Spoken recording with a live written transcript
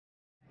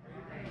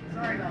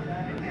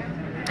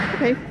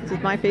Okay, this is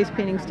my face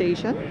painting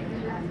station,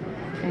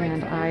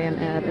 and I am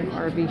at an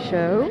RV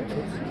show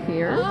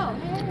here.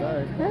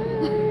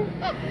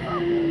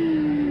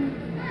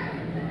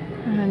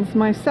 And it's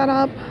my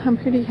setup. I'm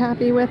pretty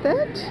happy with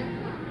it.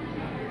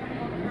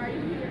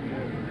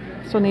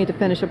 Still need to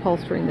finish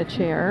upholstering the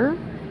chair.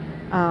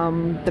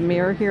 The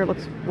mirror here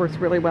works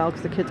really well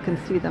because the kids can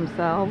see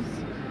themselves.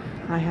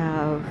 I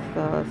have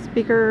the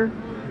speaker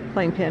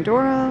playing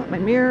Pandora, my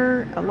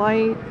mirror, a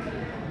light,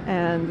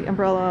 and the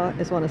umbrella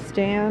is on a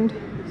stand,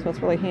 so it's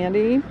really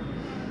handy.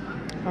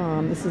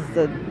 This is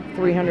the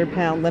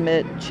 300-pound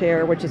limit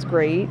chair, which is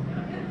great.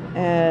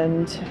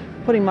 And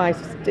putting my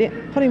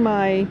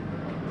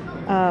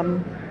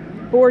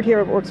board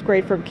here works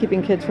great for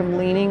keeping kids from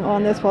leaning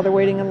on this while they're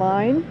waiting in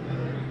line,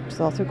 which is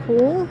also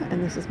cool.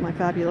 And this is my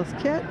fabulous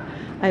kit.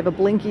 I have a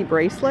blinky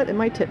bracelet in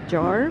my tip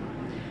jar,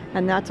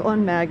 and that's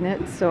on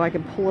magnets, so I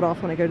can pull it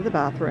off when I go to the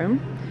bathroom.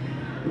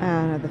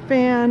 The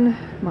fan,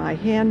 my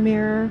hand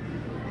mirror,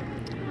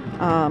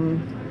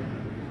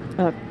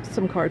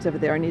 some cards over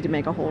there. I need to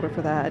make a holder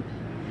for that.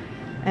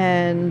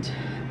 And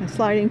my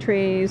sliding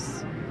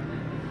trays.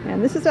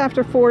 And this is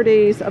after 4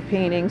 days of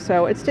painting,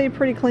 so it stayed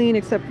pretty clean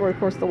except for, of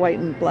course, the white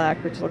and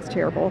black, which looks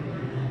terrible.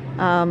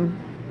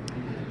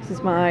 This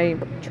is my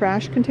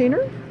trash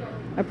container.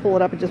 I pull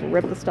it up and just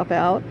rip the stuff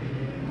out.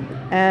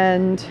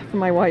 And for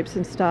my wipes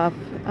and stuff,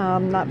 I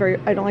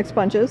don't like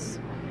sponges.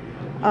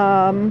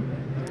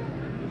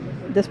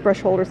 This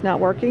brush holder is not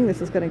working.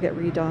 This is going to get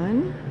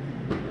redone.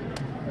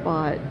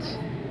 But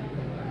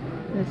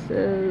this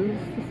is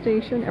the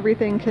station.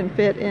 Everything can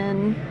fit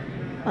in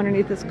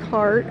underneath this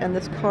cart, and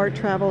this cart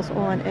travels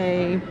on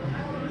a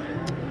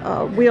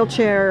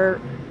wheelchair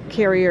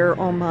carrier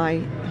on my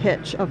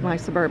hitch of my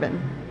Suburban.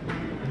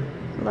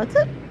 So that's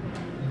it.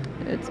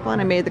 It's fun.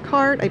 I made the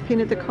cart. I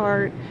painted the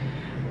cart.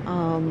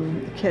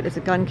 The kit is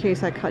a gun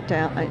case I cut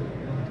down.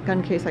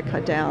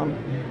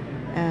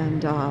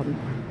 And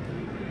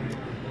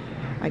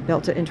I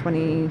built it in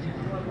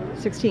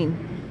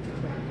 2016.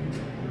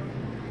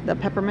 The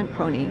Peppermint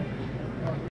pony.